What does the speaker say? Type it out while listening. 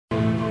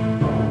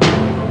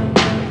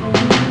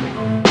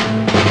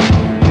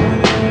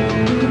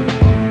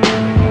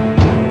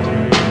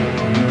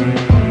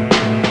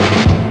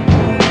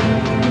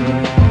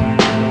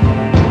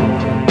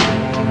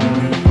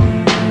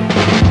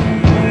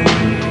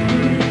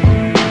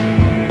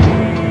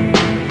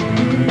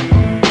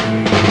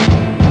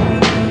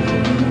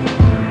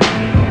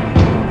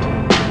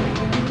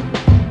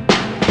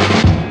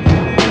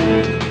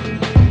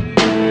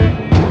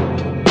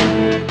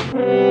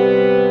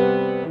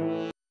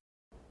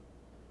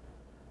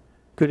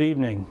Good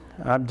evening.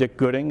 I'm Dick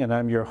Gooding, and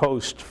I'm your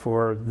host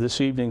for this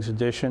evening's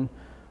edition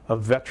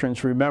of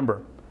Veterans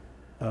Remember.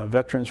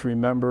 Veterans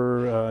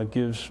Remember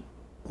gives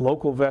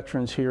local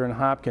veterans here in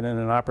Hopkinton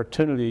an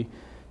opportunity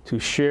to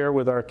share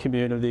with our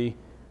community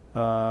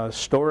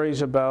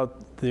stories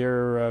about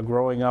their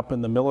growing up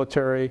in the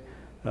military,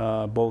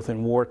 both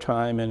in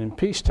wartime and in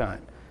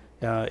peacetime.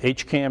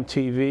 HCAM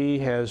TV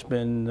has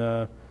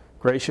been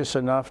gracious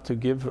enough to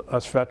give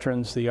us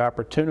veterans the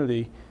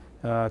opportunity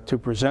to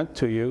present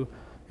to you,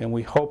 and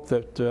we hope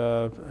that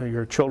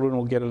your children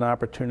will get an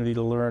opportunity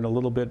to learn a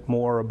little bit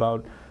more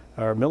about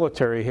our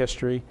military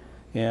history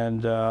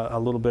and a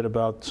little bit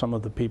about some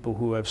of the people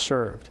who have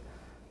served.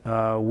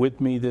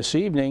 With me this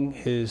evening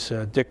is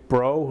Dick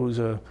Brault, who's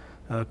a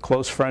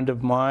close friend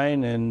of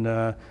mine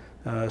and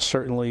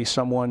certainly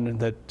someone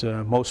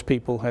that most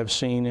people have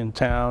seen in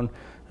town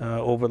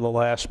over the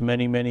last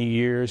many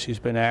years. He's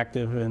been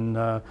active in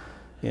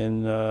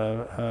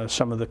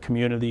some of the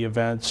community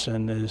events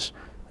and is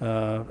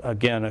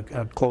again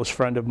a close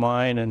friend of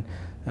mine.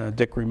 And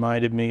Dick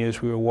reminded me as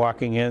we were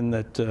walking in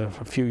that a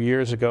few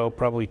years ago,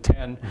 probably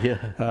 10,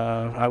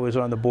 I was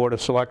on the Board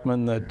of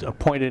Selectmen that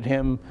appointed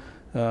him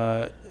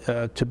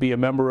to be a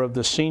member of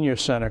the Senior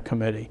Center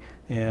Committee.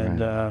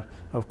 And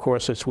of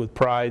course, it's with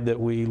pride that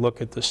we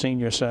look at the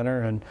Senior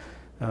Center, and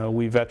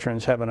we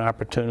veterans have an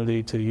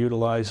opportunity to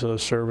utilize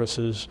those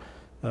services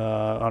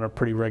on a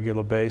pretty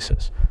regular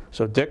basis.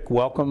 So Dick,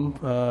 welcome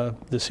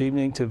this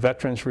evening to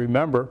Veterans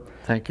Remember.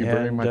 Thank you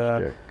very much,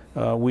 Dick.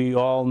 We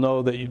all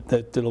know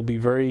that it'll be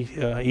very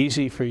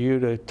easy for you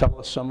to tell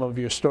us some of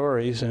your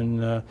stories,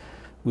 and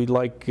we'd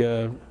like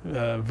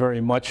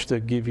very much to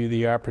give you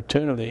the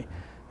opportunity.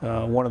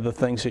 One of the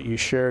things that you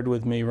shared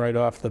with me right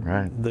off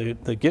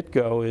the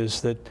get-go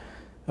is that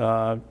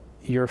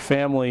your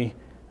family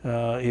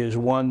is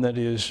one that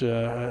is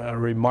a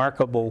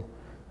remarkable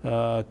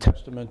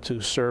testament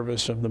to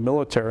service of the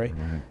military.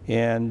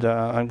 And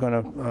I'm going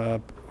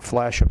to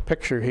flash a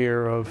picture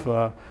here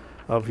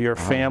of your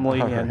family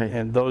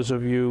and those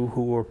of you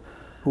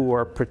who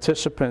are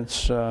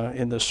participants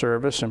in the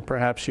service, and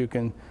perhaps you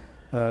can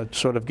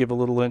sort of give a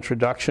little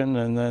introduction,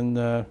 and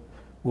then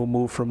we'll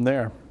move from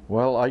there.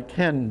 Well, I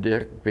can,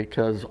 Dick,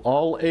 because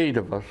all 8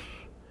 of us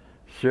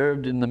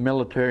served in the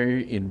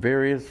military in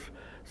various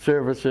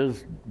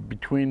services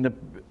between the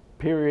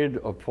period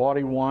of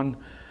 41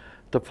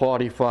 to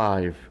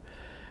 45.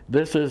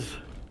 This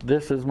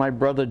is my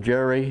brother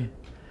Jerry.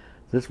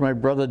 This is my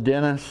brother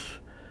Dennis.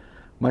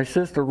 My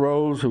sister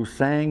Rose, who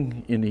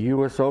sang in the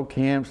USO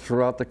camps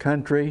throughout the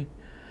country.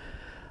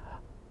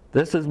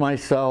 This is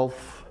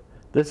myself.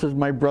 This is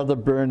my brother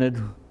Bernard,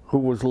 who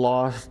was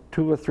lost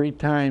 2 or 3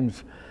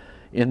 times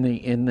in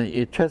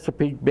the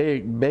Chesapeake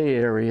Bay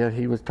area.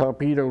 He was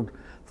torpedoed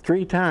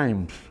 3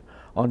 times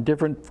on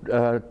different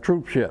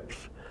troop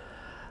ships.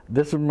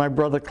 This is my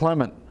brother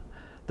Clement.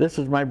 This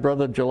is my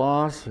brother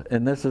Jalos,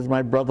 and this is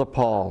my brother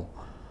Paul.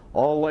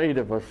 All 8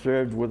 of us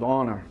served with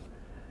honor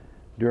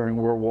during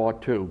World War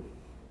II.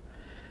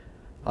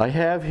 I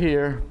have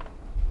here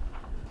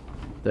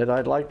that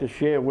I'd like to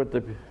share with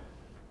the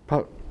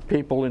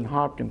people in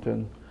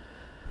Hopkinton.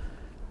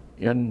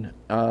 In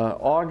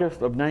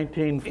August of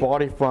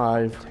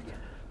 1945,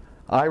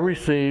 I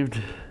received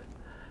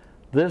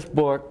this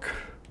book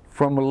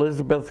from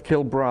Elizabeth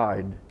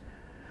Kilbride.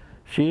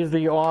 She's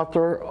the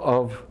author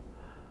of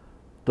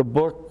the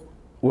book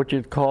which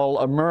is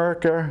called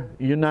America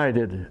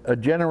United, A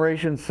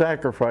Generation's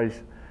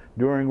Sacrifice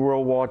During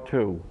World War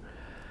II.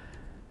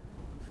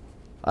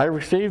 I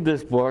received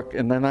this book,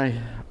 and then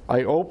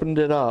I opened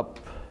it up,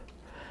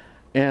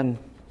 and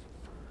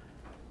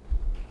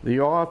the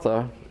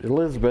author,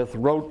 Elizabeth,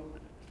 wrote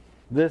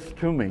this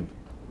to me.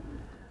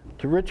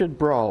 To Richard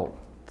Brault,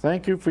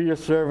 thank you for your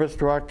service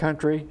to our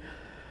country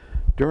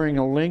during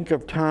a link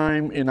of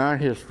time in our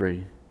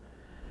history.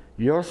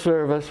 Your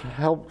service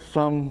helped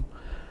some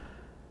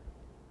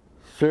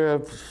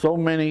serve so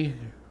many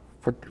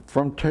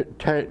from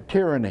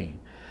tyranny.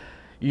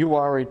 You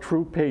are a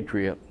true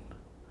patriot.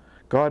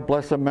 God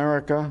bless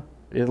America,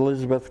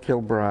 Elizabeth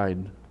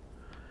Kilbride.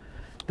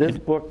 This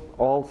book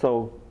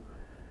also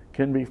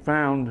can be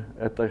found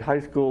at the high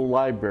school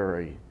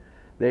library.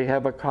 They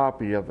have a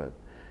copy of it.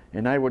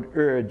 And I would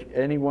urge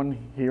anyone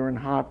here in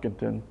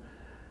Hopkinton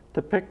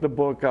to pick the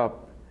book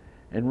up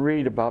and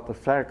read about the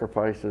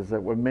sacrifices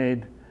that were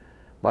made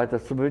by the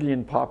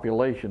civilian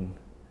population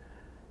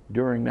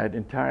during that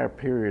entire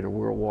period of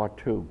World War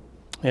II.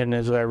 And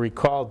as I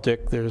recall,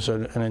 Dick, there's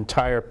an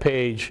entire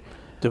page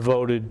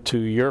devoted to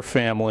your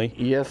family.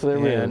 Yes,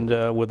 there is.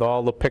 And with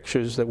all the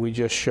pictures that we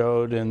just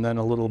showed, and then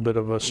a little bit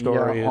of a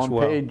story as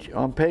well.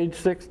 On page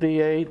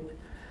 68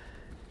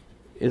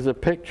 is a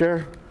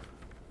picture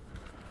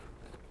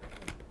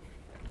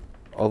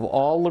of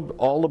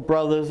all the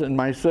brothers and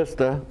my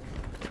sister.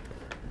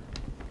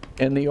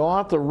 And the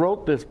author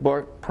wrote this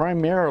book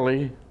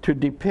primarily to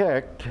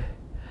depict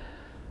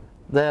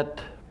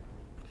that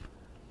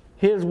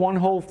here's one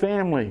whole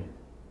family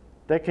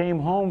that came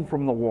home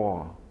from the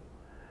war.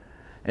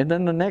 And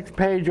then the next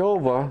page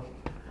over,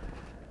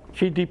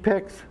 she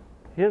depicts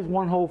here's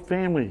one whole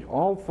family.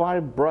 All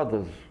 5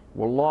 brothers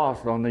were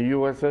lost on the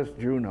USS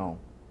Juneau.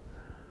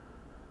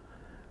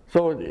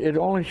 So it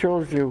only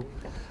shows you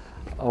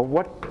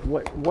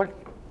what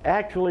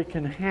actually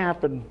can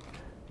happen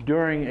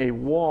during a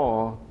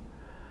war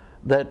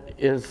that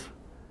is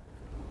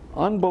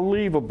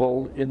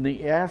unbelievable in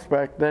the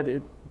aspect that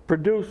it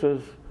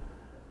produces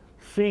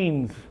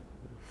scenes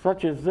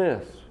such as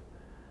this.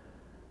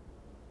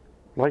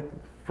 Like,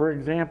 for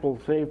example,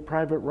 Save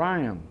Private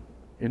Ryan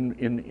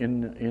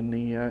in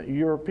the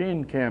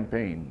European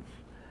campaigns.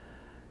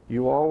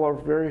 You all are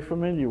very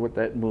familiar with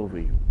that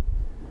movie.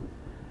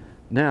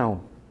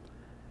 Now,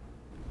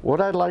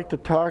 what I'd like to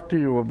talk to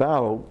you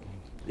about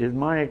is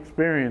my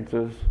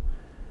experiences.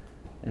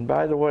 And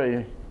by the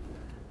way,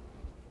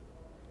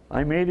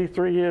 I'm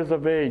 83 years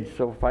of age,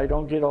 so if I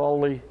don't get all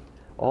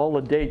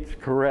the dates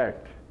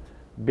correct,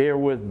 bear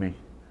with me.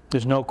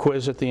 There's no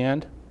quiz at the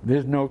end?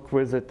 There's no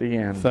quiz at the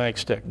end.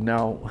 Thanks, Dick.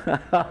 No.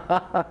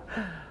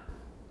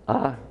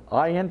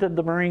 I entered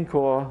the Marine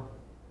Corps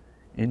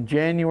in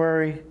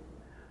January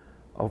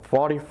of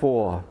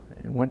 '44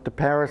 and went to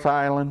Parris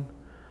Island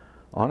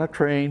on a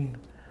train,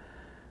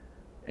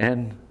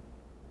 and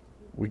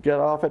we got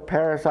off at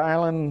Parris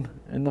Island,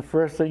 and the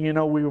first thing you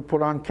know, we were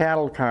put on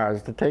cattle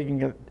cars to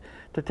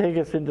take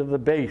us into the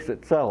base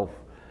itself.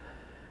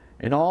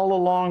 And all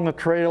along the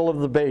trail of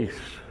the base,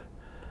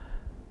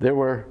 there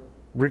were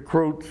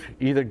recruits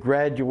either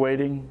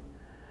graduating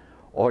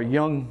or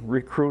young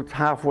recruits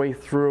halfway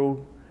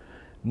through,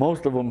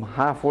 most of them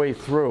halfway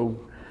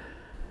through,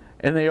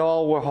 and they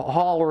all were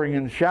hollering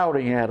and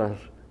shouting at us,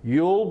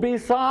 "You'll be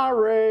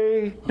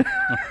sorry."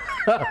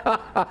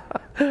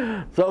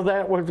 So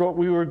that was what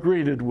we were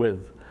greeted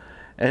with.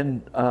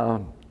 And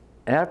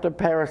after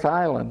Parris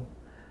Island,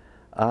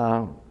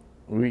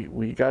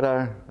 we got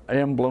our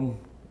emblem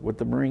with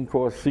the Marine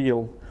Corps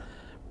seal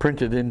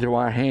printed into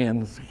our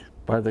hands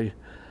by the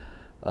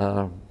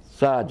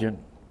sergeant,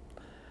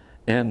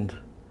 and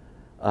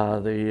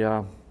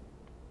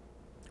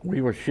we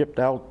were shipped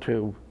out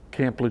to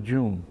Camp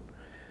Lejeune.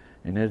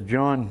 And as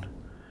John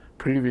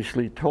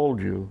previously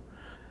told you,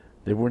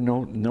 there were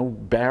no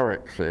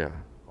barracks there.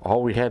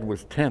 All we had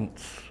was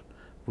tents.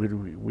 We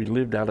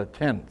lived out of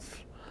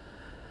tents.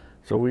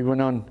 So we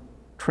went on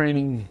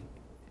training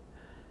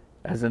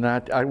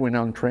I went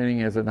on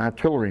training as an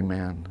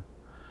artilleryman,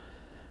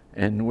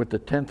 and with the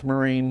 10th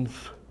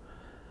Marines.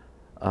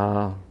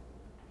 But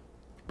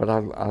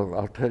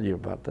I'll tell you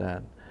about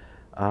that.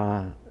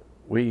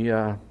 We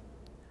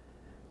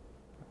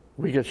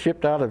got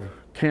shipped out of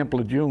Camp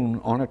Lejeune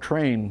on a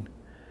train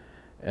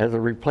as a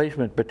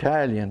replacement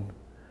battalion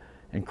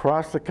and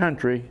crossed the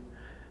country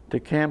to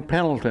Camp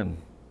Pendleton.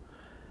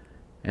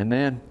 And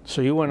then...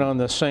 So you went on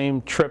the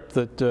same trip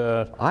that...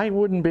 I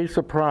wouldn't be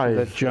surprised,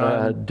 that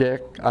John...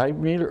 Dick. I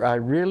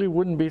really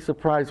wouldn't be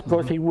surprised. Of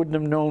course, he wouldn't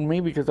have known me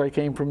because I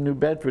came from New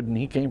Bedford and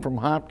he came from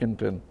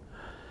Hopkinton.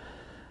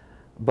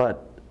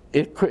 But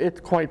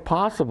it's quite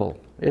possible.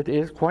 It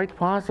is quite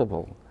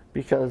possible,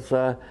 because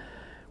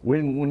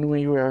when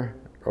we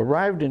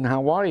arrived in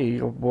Hawaii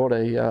aboard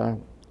a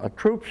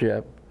troop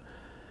ship,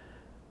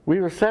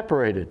 we were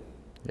separated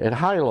at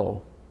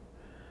Hilo.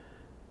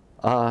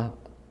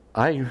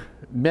 I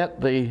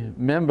met the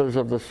members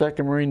of the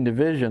 2nd Marine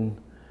Division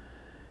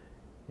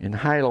in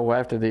Hilo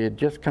after they had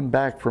just come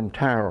back from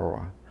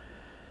Tarawa,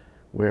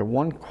 where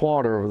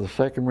 1/4 of the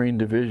 2nd Marine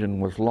Division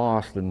was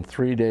lost in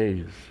 3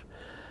 days.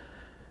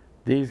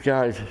 These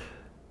guys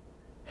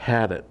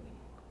had it.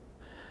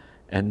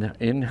 And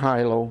in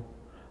Hilo,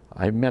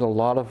 I met a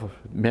lot of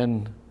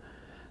men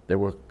that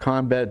were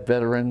combat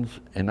veterans,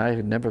 and I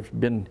had never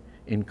been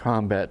in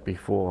combat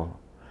before.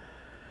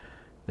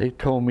 They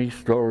told me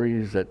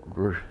stories that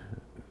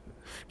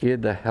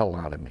scared the hell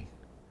out of me.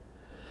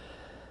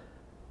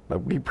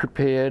 But we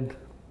prepared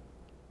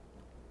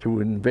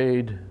to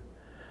invade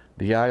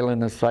the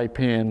island of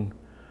Saipan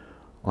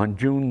on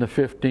June the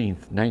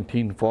 15th,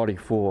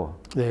 1944.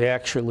 They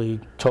actually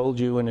told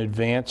you in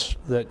advance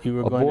that you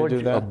were going to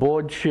do that?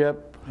 Aboard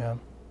ship. Yeah.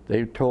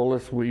 They told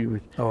us we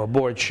would... Oh,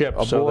 aboard ship,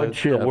 aboard so that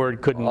ship. The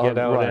word couldn't get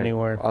out right.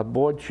 anywhere.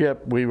 Aboard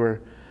ship, we were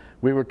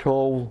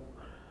told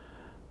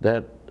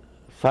that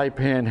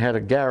Saipan had a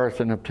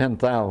garrison of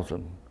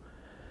 10,000,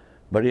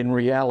 but in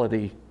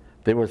reality,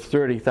 there was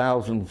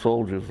 30,000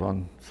 soldiers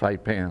on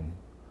Saipan.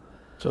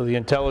 So the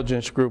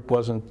intelligence group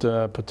wasn't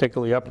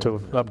particularly up to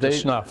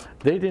snuff.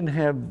 They didn't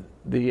have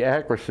the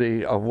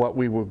accuracy of what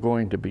we were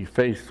going to be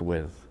faced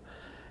with,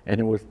 and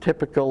it was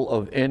typical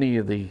of any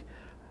of the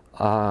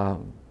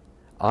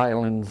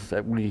islands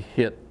that we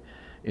hit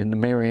in the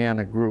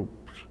Mariana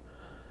groups.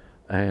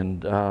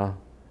 And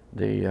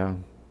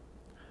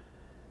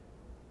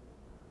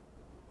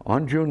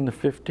on June the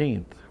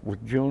 15th,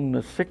 with June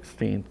the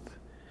 16th,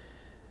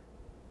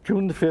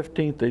 June the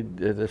 15th,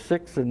 the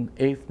 6th and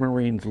 8th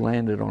Marines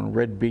landed on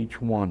Red Beach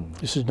 1.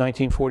 This is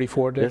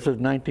 1944, Dick? This is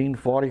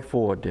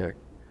 1944, Dick.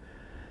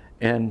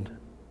 And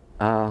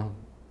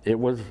it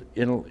was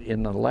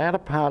in the latter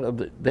part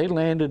of they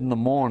landed in the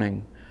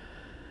morning,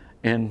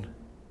 and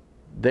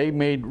they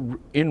made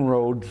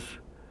inroads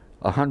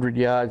 100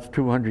 yards,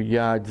 200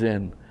 yards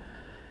in.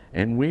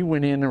 And we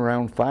went in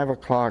around 5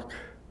 o'clock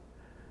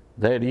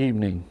that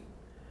evening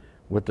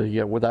with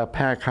our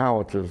pack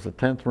howitzers, the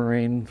 10th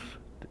Marines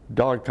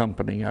Dog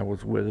Company I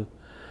was with,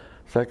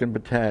 2nd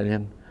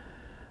Battalion,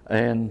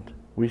 and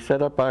we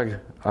set up our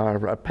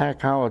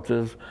pack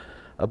howitzers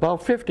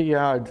about 50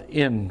 yards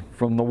in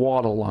from the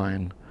water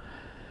line,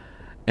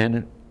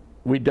 and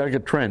we dug a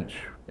trench.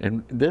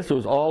 And this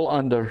was all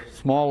under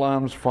small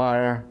arms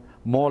fire,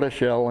 mortar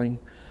shelling,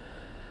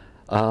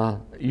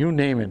 you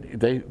name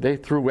it. They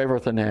threw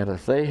everything at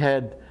us. They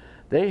had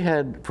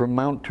from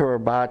Mount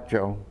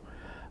Turabacho,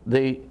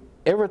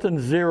 everything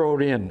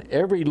zeroed in.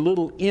 Every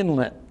little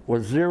inlet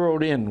was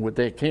zeroed in with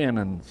their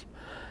cannons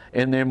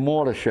and their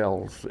mortar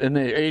shells and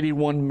their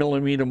 81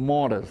 millimeter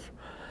mortars.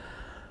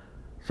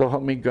 So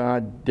help me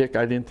God, Dick,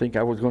 I didn't think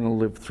I was going to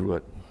live through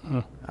it.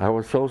 I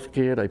was so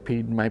scared I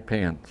peed in my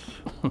pants.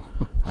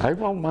 I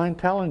won't mind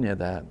telling you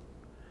that.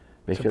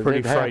 It's a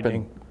pretty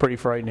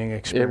frightening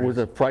experience. It was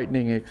a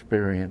frightening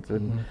experience,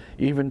 and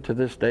even to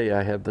this day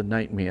I have the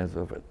nightmares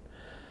of it.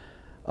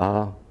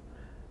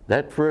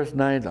 That first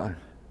night,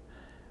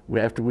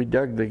 after we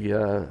dug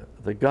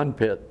the gun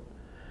pit,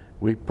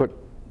 we put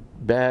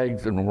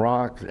bags and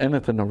rocks,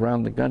 anything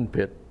around the gun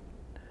pit,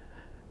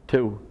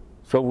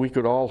 so we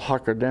could all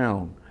hunker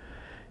down.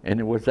 And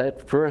it was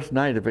that first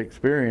night of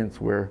experience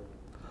where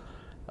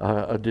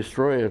a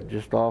destroyer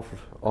just off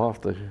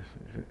the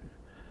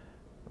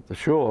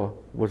shore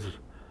was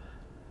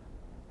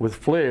with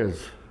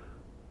flares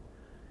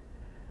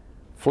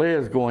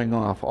going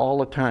off all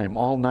the time,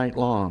 all night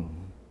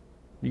long.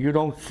 You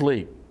don't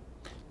sleep.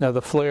 Now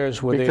the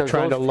flares, were they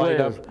trying to light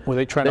up? Were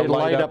they trying to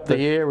light up the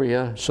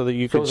area so that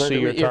you could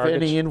see your targets?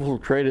 If any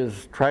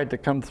infiltrators tried to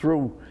come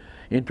through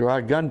into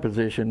our gun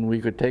position, we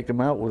could take them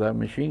out with our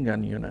machine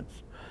gun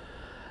units.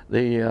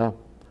 The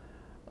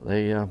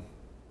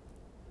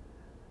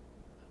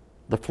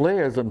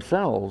flares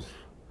themselves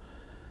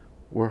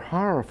were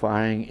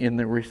horrifying in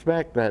the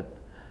respect that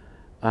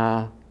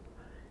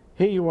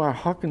here you are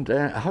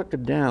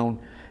huckered down,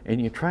 and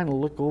you're trying to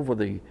look over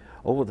the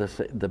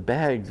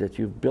bags that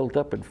you've built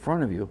up in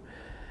front of you,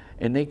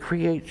 and they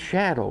create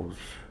shadows.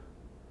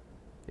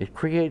 It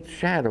creates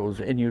shadows,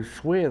 and you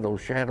swear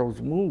those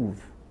shadows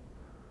move.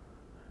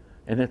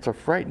 And it's a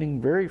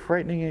frightening, very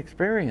frightening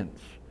experience.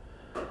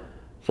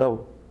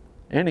 So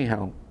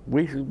anyhow,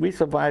 we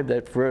survived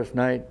that first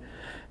night,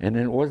 and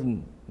it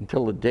wasn't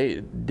until the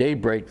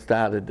daybreak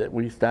started that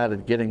we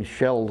started getting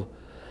shelled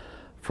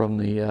from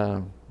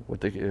with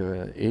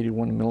the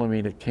 81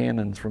 millimeter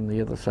cannons from the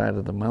other side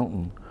of the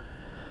mountain.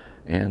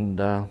 And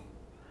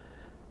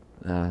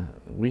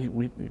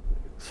we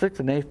 6th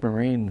and 8th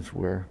Marines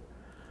were,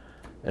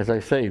 as I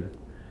say,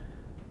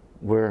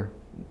 were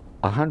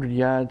 100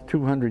 yards,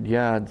 200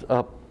 yards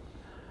up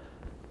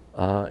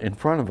in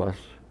front of us,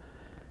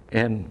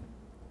 and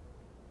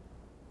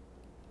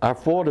our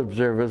forward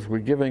observers were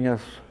giving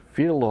us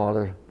field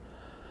orders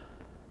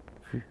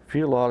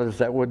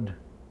that would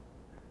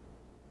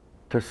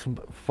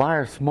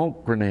fire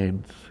smoke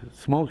grenades,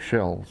 smoke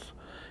shells.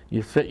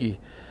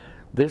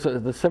 There's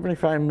the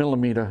 75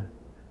 millimeter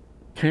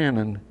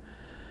cannon.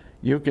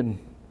 You can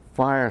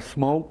fire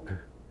smoke,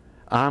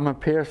 armor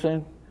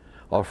piercing,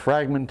 or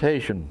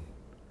fragmentation,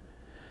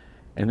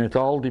 and it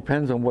all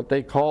depends on what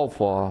they call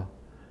for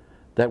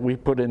that we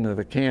put into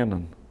the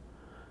cannon.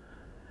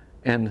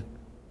 And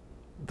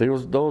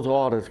those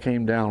orders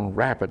came down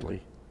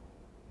rapidly.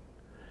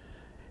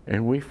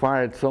 And we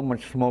fired so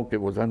much smoke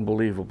it was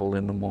unbelievable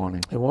in the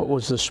morning. And what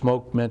was the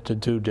smoke meant to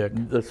do, Dick?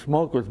 The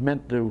smoke was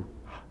meant to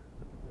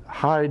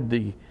hide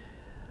the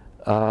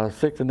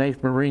 6th and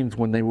 8th Marines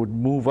when they would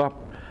move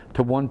up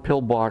to one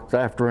pillbox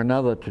after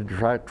another to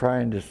try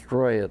and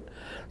destroy it,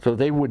 so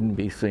they wouldn't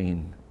be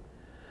seen.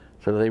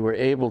 So they were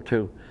able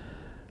to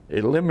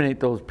eliminate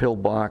those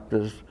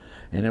pillboxes,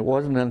 and it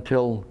wasn't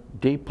until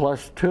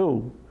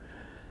D+2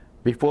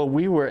 before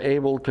we were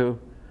able to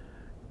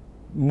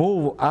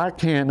move our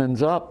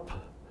cannons up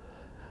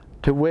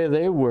to where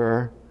they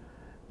were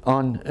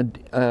on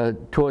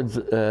towards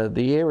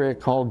the area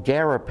called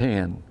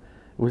Garapan. It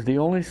was the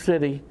only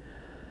city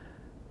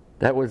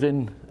that was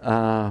in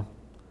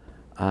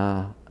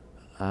Saipan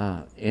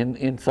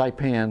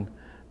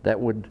that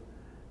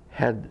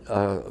had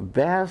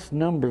vast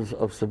numbers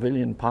of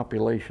civilian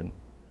population.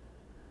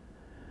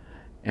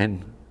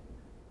 And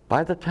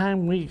by the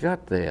time we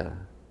got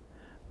there,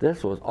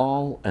 this was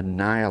all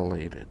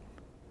annihilated.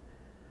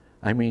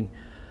 I mean,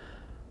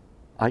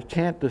 I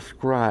can't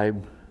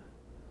describe,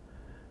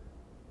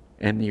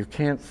 and you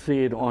can't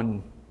see it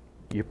on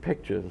your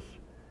pictures,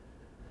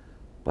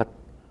 but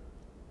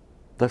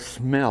the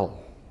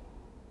smell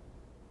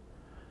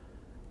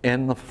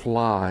and the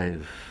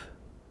flies,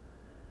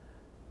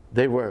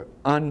 it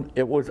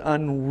was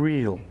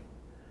unreal.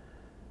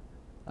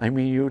 I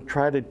mean, you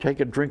try to take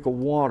a drink of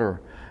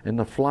water and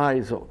the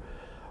flies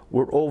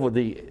were over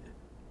the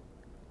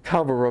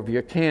cover of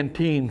your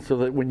canteen, so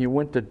that when you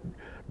went to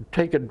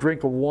take a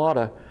drink of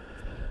water,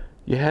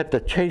 you had to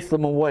chase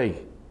them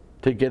away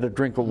to get a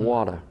drink of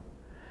water.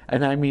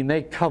 And I mean,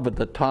 they covered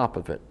the top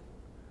of it.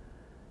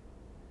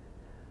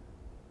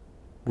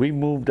 We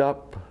moved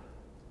up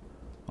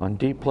on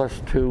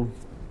D+2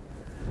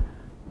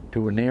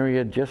 to an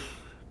area just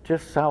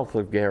south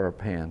of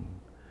Garapan.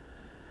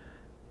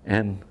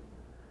 And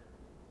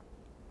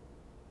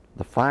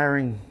the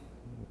firing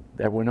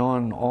that went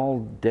on all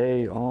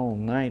day, all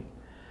night,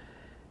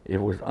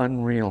 it was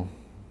unreal.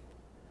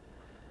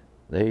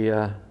 They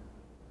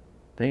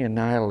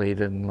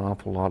annihilated an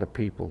awful lot of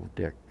people,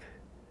 Dick.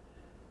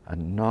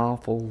 An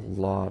awful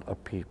lot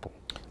of people.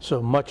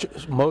 So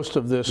most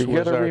of this You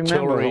was gotta remember,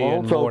 artillery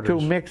and also too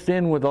mortars. mixed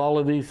in with all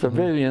of these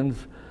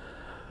civilians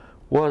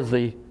was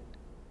the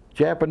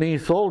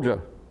Japanese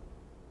soldier.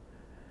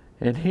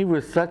 And he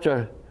was such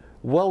a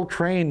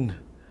well-trained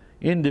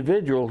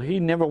individual, he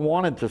never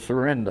wanted to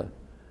surrender.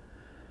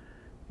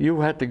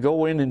 You had to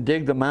go in and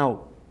dig them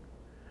out.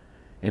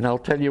 And I'll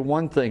tell you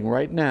one thing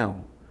right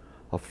now,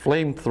 a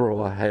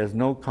flamethrower has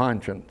no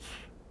conscience.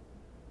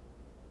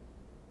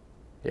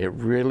 It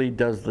really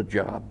does the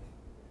job.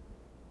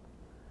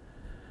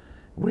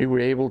 We were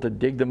able to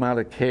dig them out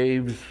of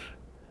caves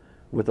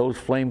with those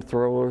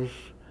flamethrowers.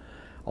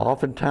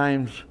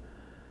 Oftentimes,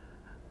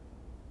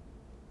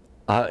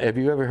 have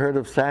you ever heard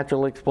of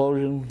satchel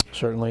explosions?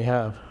 Certainly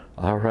have.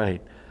 All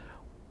right.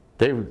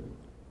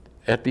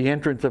 At the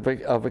entrance of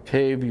a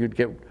cave, you'd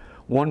get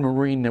one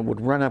Marine that would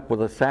run up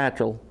with a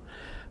satchel,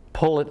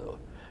 pull it,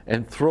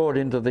 and throw it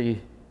into the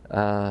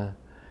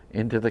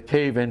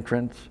cave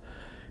entrance.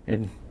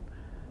 And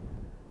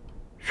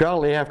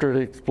shortly after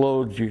it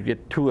explodes, you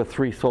get 2 or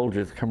 3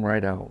 soldiers come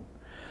right out.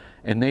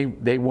 And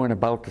they weren't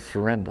about to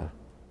surrender.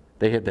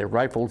 They had their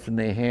rifles in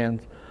their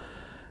hands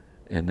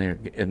and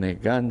their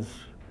guns,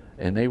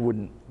 and they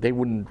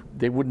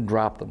wouldn't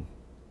drop them.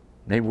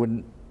 They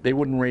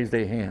wouldn't raise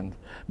their hands.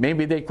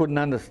 Maybe they couldn't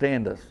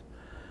understand us.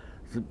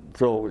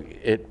 So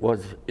it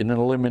was an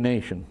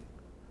elimination.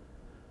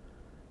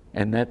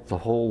 And that's the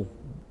whole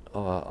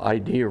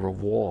idea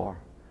of war,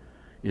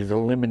 is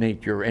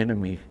eliminate your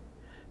enemy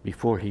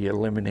before he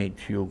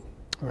eliminates you.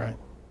 Right.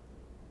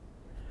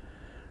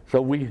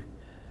 So we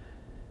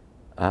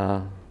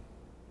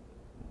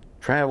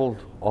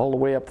traveled all the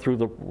way up through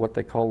what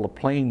they call the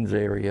plains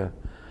area,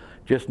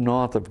 just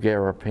north of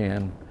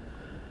Garapan.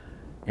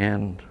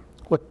 And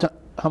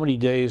how many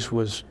days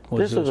was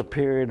this? Is a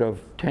period of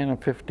 10 or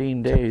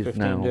 15 days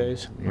 15 now.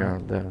 days?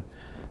 Yeah,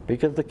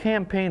 because the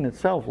campaign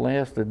itself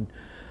lasted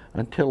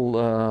until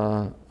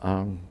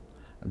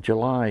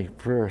July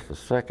 1st or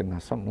 2nd or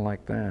something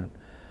like that.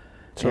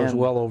 So it was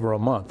well over a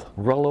month.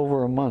 Well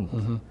over a month.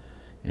 Mm-hmm.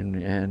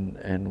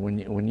 And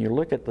when you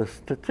look at the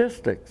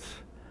statistics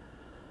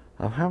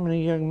of how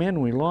many young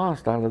men we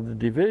lost out of the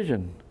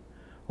division,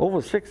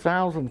 over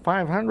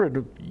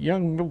 6,500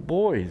 young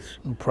boys.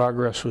 And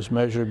progress was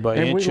measured by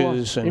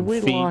inches and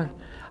feet.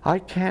 I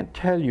can't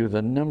tell you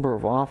the number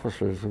of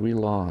officers we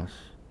lost,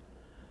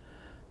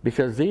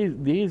 because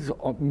these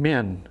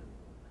men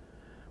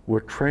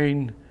were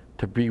trained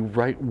to be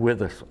right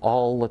with us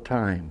all the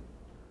time.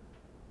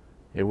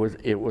 It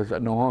was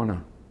an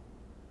honor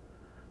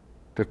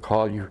to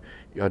call you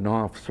an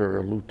officer,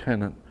 a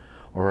lieutenant,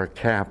 or a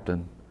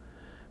captain,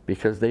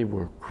 because they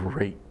were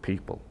great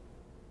people.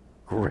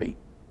 Great.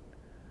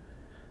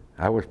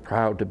 I was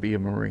proud to be a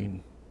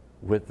Marine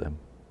with them.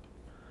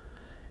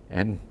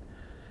 And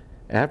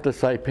after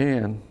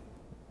Saipan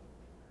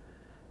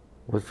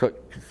was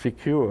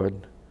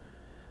secured,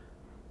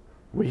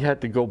 we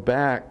had to go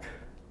back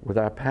with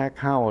our pack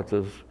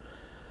howitzers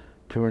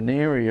to an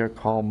area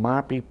called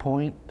Marpy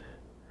Point.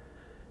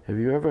 Have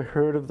you ever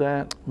heard of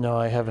that? No,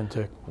 I haven't,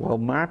 Dick. Well,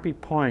 Marpy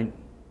Point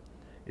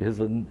is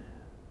the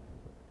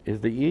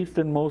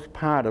easternmost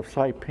part of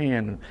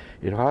Saipan.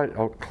 It had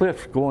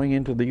cliffs going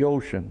into the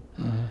ocean.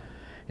 Mm-hmm.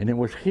 And it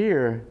was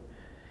here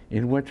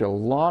in which a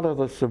lot of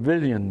the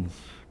civilians'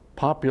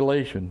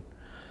 population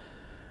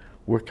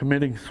were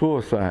committing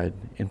suicide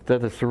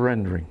instead of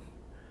surrendering.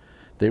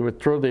 They would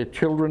throw their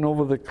children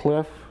over the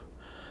cliff,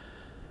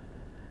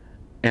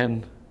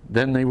 and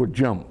then they would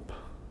jump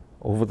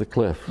over the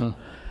cliff. Mm.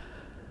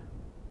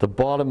 The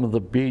bottom of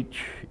the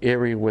beach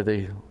area where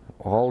they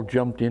all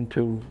jumped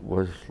into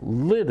was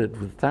littered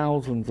with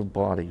thousands of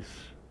bodies.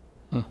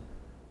 Mm.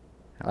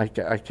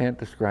 I can't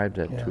describe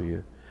that to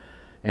you.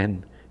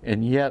 And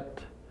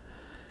yet,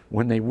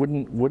 when they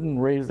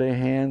wouldn't raise their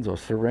hands or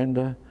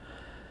surrender,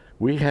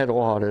 we had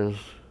orders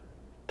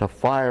to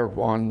fire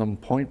on them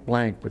point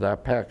blank with our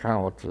pack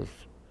howitzers.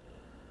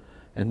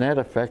 And that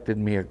affected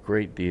me a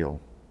great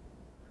deal,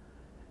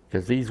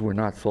 because these were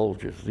not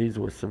soldiers, these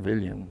were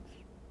civilians.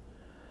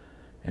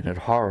 And it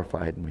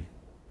horrified me.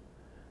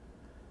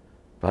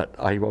 But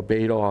I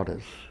obeyed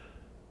orders.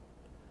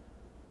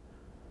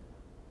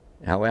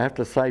 Now,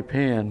 after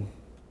Saipan,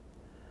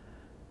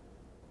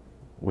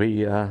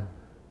 we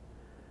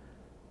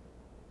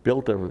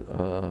built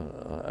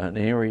an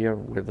area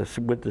with the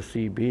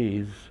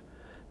CBs,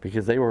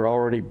 because they were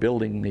already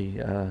building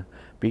the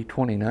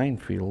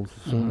B-29 fields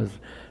as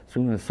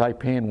soon as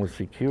Saipan was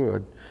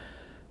secured,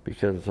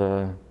 because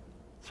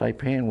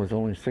Saipan was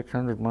only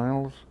 600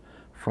 miles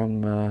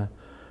from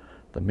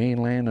the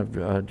mainland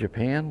of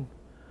Japan.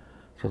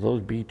 So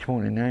those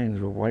B-29s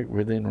were right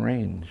within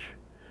range.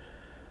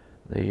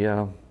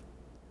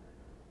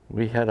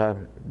 We had a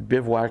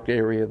bivouac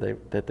area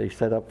that they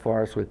set up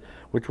for us,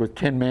 which was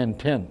 10-man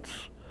tents.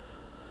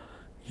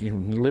 You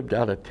lived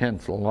out of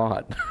tents a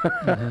lot.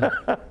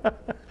 Mm-hmm.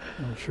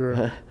 I'm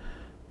sure.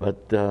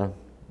 But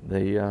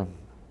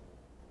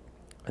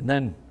and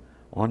then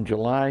on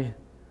July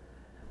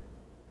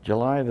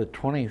the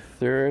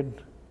 23rd,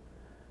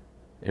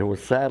 it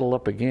was saddle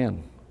up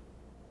again.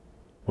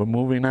 We're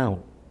moving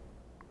out.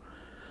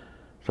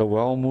 So we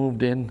all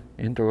moved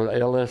into our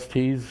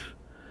LSTs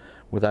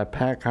with our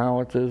pack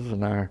howitzers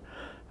and our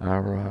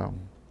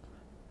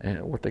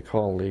what they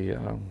call the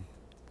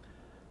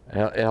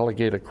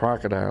alligator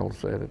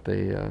crocodiles,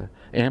 the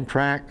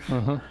Amtracs.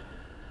 Mm-hmm.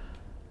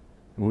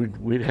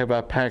 We'd have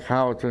our pack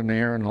howitzer in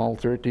there, and all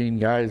 13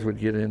 guys would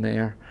get in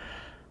there,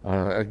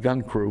 a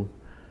gun crew,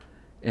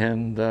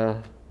 and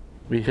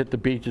we hit the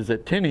beaches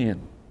at Tinian,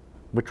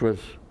 which was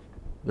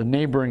the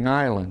neighboring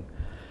island.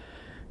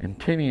 And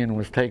Tinian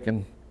was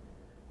taken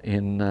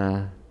in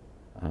 9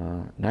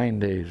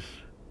 days,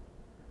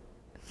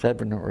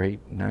 7 or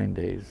 8, 9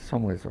 days,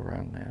 somewhere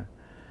around there.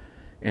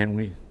 And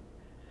we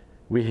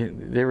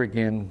there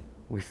again,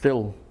 we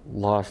still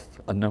lost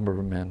a number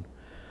of men.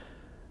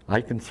 I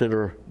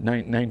consider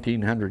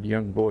 1,900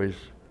 young boys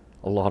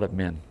a lot of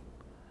men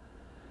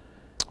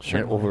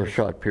over a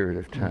short period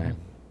of time.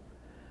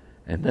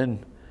 Mm-hmm. And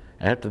then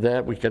after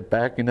that, we got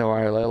back into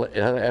our,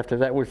 after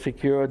that was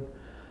secured,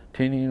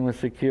 Tinian was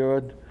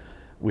secured,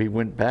 we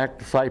went back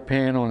to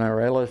Saipan on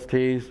our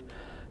LSTs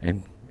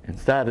and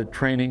started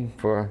training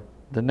for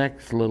the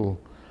next little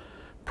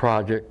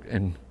project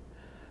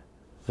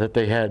that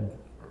they had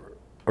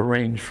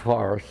arranged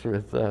for us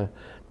with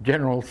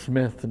General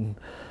Smith and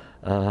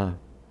our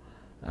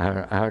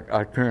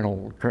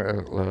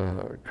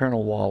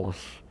Colonel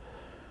Wallace.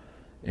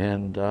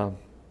 And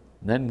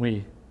then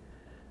we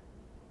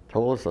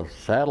told us to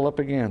saddle up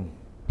again.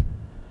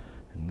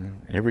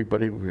 And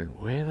everybody went,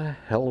 where the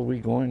hell are we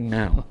going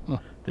now?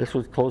 This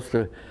was close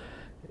to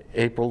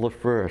April the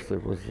 1st.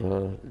 It was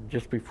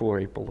just before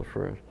April the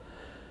 1st.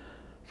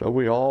 So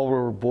we all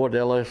were aboard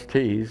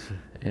LSTs,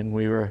 and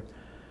we were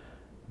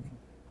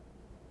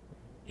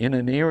in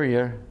an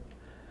area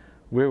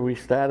where we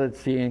started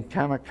seeing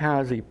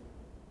kamikaze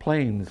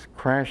planes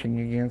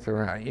crashing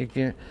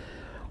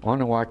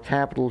onto our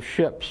capital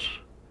ships.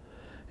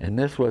 And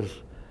this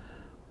was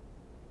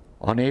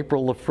on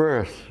April the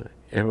 1st.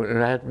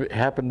 It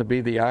happened to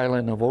be the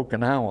island of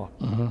Okinawa,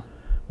 mm-hmm.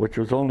 which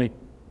was only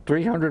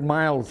 300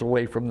 miles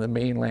away from the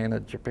mainland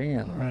of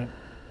Japan. Right.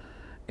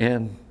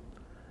 And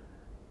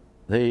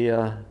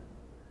the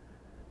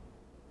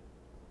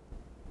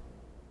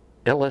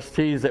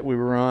LSTs that we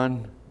were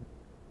on,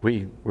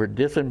 we were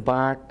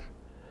disembarked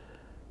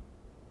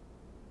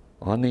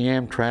on the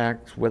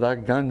Amtraks with our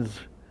guns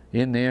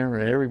in there,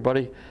 and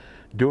everybody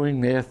doing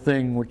their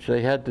thing, which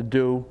they had to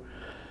do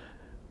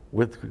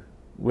with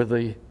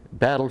the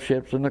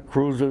battleships and the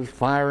cruisers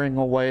firing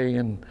away,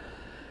 and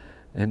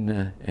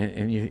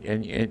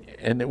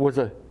it was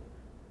a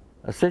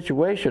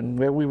situation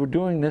where we were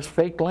doing this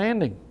fake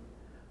landing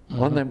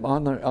mm-hmm.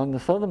 on the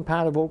southern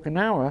part of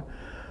Okinawa,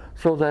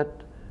 so that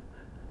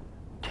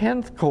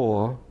 10th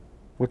Corps,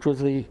 which was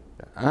the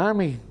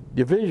Army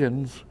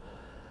divisions,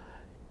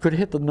 could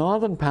hit the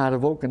northern part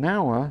of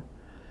Okinawa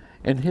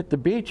and hit the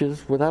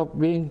beaches without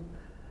being,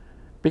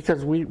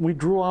 because we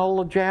drew all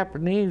the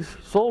Japanese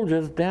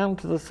soldiers down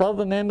to the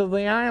southern end of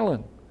the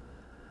island.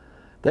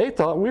 They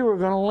thought we were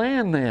going to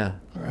land there.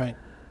 Right.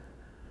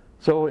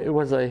 So it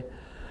was an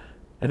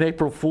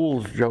April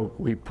Fool's joke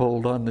we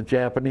pulled on the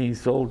Japanese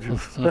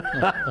soldiers.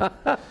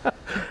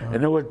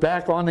 And it was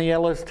back on the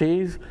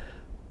LSTs,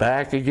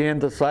 back again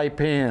to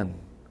Saipan.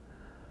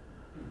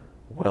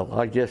 Well,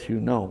 I guess you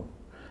know.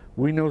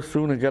 We no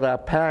sooner got our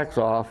packs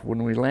off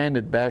when we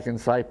landed back in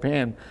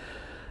Saipan.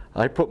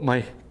 I put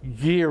my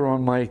gear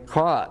on my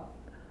cot,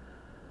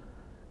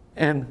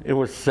 and it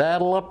was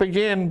saddle up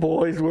again,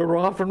 boys. We're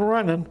off and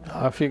running.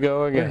 Off you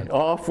go again.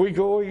 Off we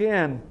go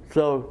again.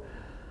 So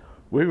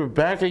we were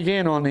back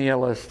again on the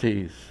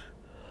LSTs,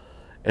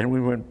 and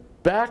we went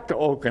back to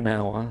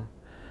Okinawa,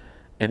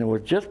 and it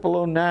was just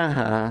below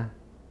Naha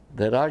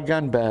that our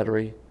gun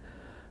battery,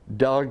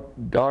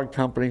 Dog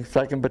Company,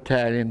 2nd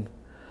Battalion,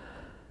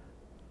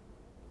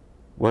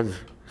 was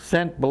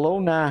sent below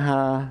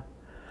Naha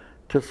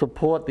to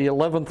support the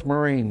 11th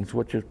Marines,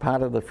 which is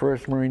part of the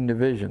 1st Marine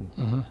Division.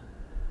 Mm-hmm.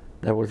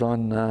 That was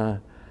on,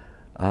 not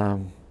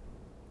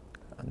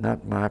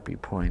Marpy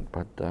Point,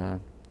 but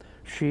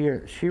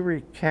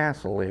Shiri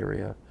Castle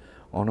area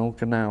on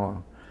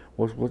Okinawa,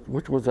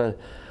 which was a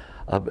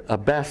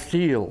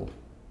bastille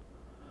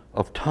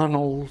of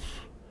tunnels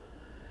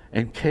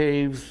and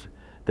caves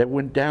that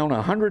went down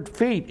 100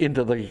 feet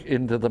into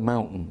the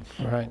mountains.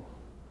 Right.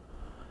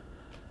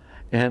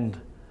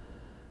 And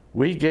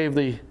we gave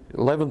the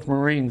 11th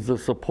Marines the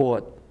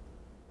support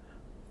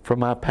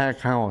from our pack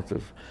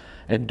howitzers.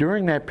 And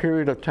during that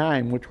period of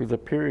time, which was a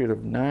period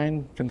of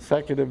 9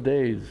 consecutive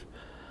days,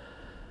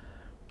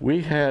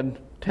 we had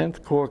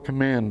 10th Corps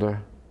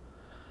Commander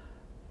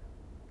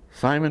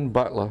Simon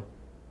Butler,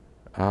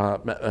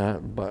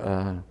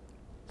 Simon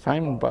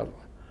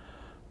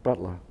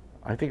Butler,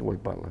 I think it was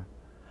Butler.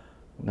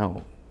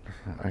 No,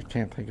 I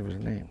can't think of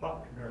his name.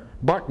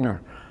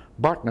 Buckner,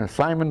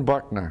 Simon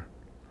Buckner.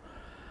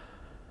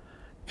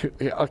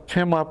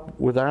 Came up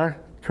with our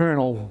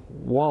Colonel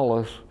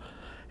Wallace,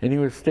 and he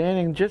was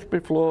standing just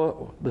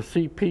before the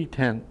CP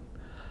tent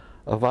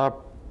of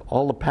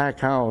all the pack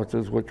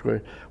howitzers, which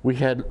we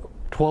had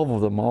 12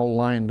 of them all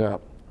lined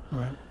up.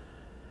 Right.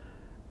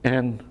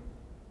 And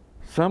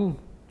some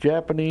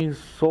Japanese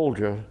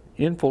soldier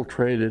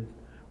infiltrated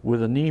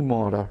with a knee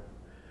mortar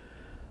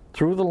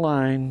through the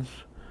lines,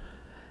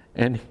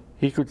 and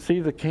he could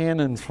see the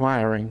cannons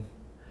firing,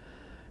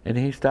 and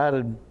he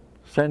started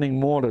sending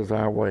mortars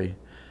our way.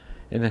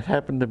 And it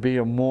happened to be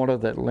a mortar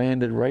that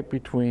landed right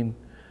between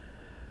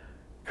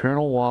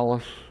Colonel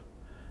Wallace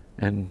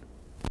and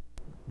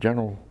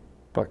General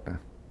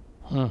Buckner.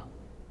 And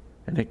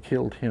it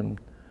killed him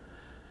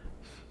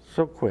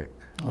so quick.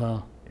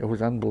 Wow. It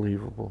was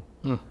unbelievable.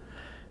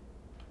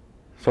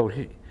 So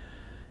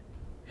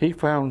he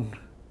found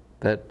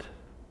that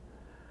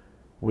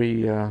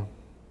we can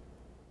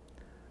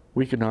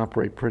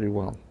operate pretty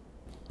well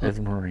as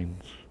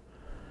Marines.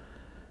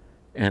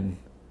 And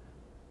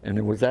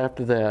it was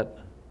after that,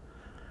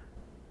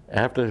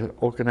 after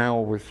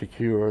Okinawa was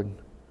secured,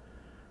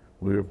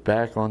 we were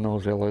back on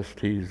those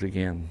LSTs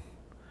again,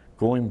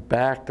 going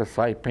back to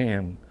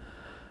Saipan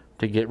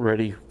to get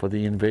ready for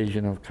the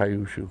invasion of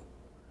Kyushu.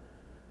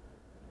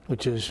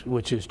 Which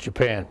is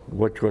Japan.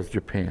 Which was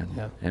Japan.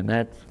 Yeah. And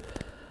that's,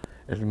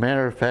 as a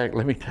matter of fact,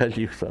 let me tell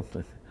you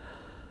something.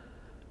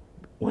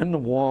 When the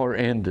war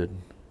ended,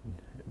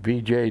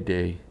 VJ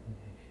Day,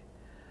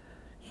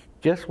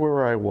 guess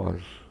where I was?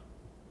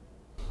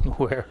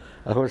 Where?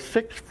 I was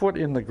 6 foot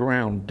in the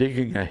ground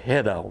digging a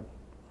head out.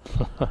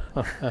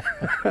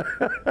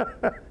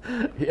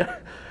 Yeah,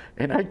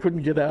 and I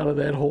couldn't get out of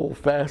that hole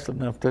fast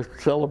enough to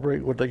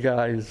celebrate with the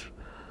guys.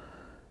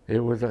 It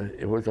was a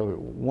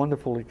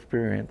wonderful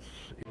experience.